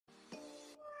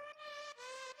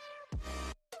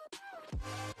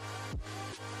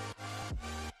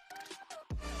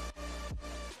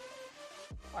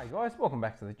Hi guys, welcome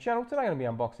back to the channel. Today I'm going to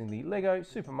be unboxing the Lego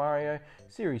Super Mario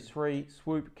Series 3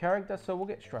 Swoop character, so we'll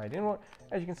get straight into it.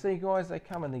 As you can see guys, they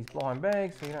come in these blind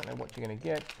bags, so you don't know what you're going to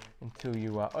get until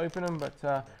you open them,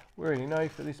 but we already know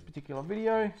for this particular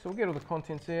video. So we'll get all the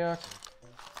contents out.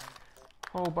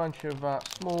 Whole bunch of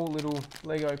small little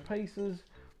Lego pieces.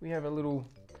 We have a little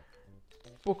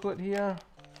booklet here,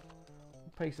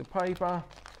 a piece of paper.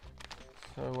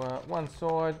 So one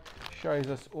side shows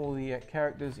us all the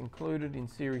characters included in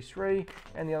Series 3,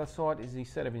 and the other side is the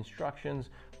set of instructions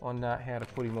on how to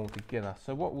put him all together.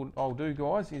 So what I'll do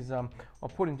guys is I'll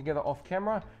put him together off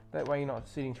camera, that way you're not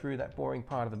sitting through that boring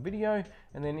part of the video,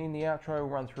 and then in the outro we'll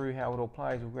run through how it all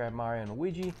plays. We'll grab Mario and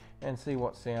Luigi and see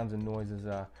what sounds and noises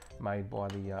are made by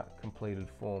the completed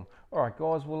form. Alright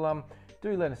guys, well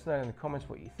do let us know in the comments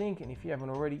what you think, and if you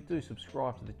haven't already, do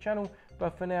subscribe to the channel.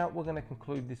 But for now, we're going to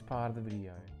conclude this part of the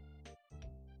video.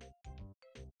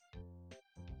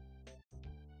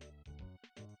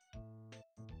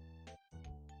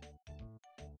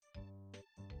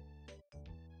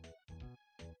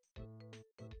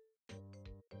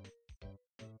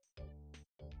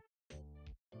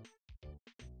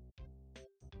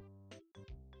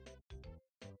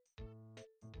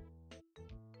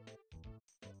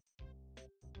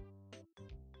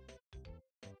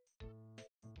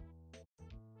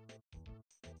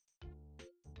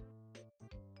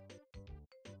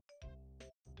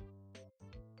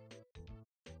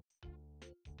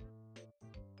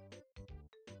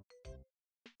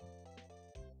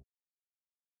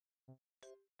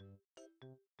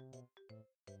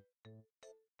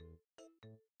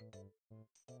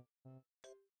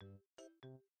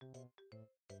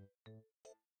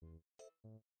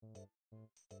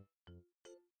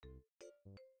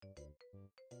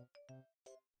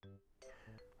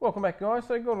 Welcome back guys,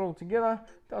 so got it all together.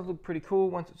 It does look pretty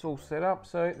cool once it's all set up.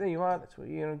 So there you are, that's what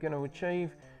you're going to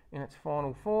achieve in its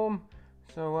final form.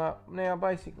 So now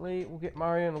basically we'll get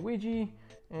Mario and Luigi,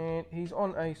 and he's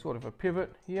on a sort of a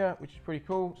pivot here, which is pretty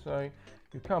cool. So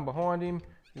you'll come behind him,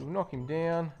 you'll knock him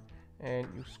down, and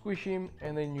you'll squish him,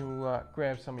 and then you'll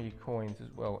grab some of your coins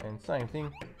as well. And same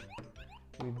thing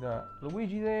with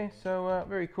Luigi there. So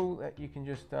very cool that you can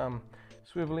just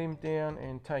swivel him down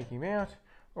and take him out.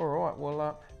 Alright,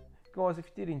 well guys, if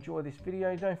you did enjoy this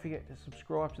video, don't forget to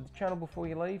subscribe to the channel before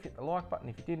you leave. Hit the like button.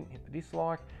 If you didn't, hit the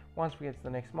dislike. Once we get to the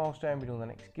next milestone, we're doing the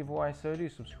next giveaway, so do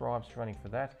subscribe, running for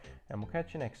that, and we'll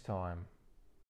catch you next time.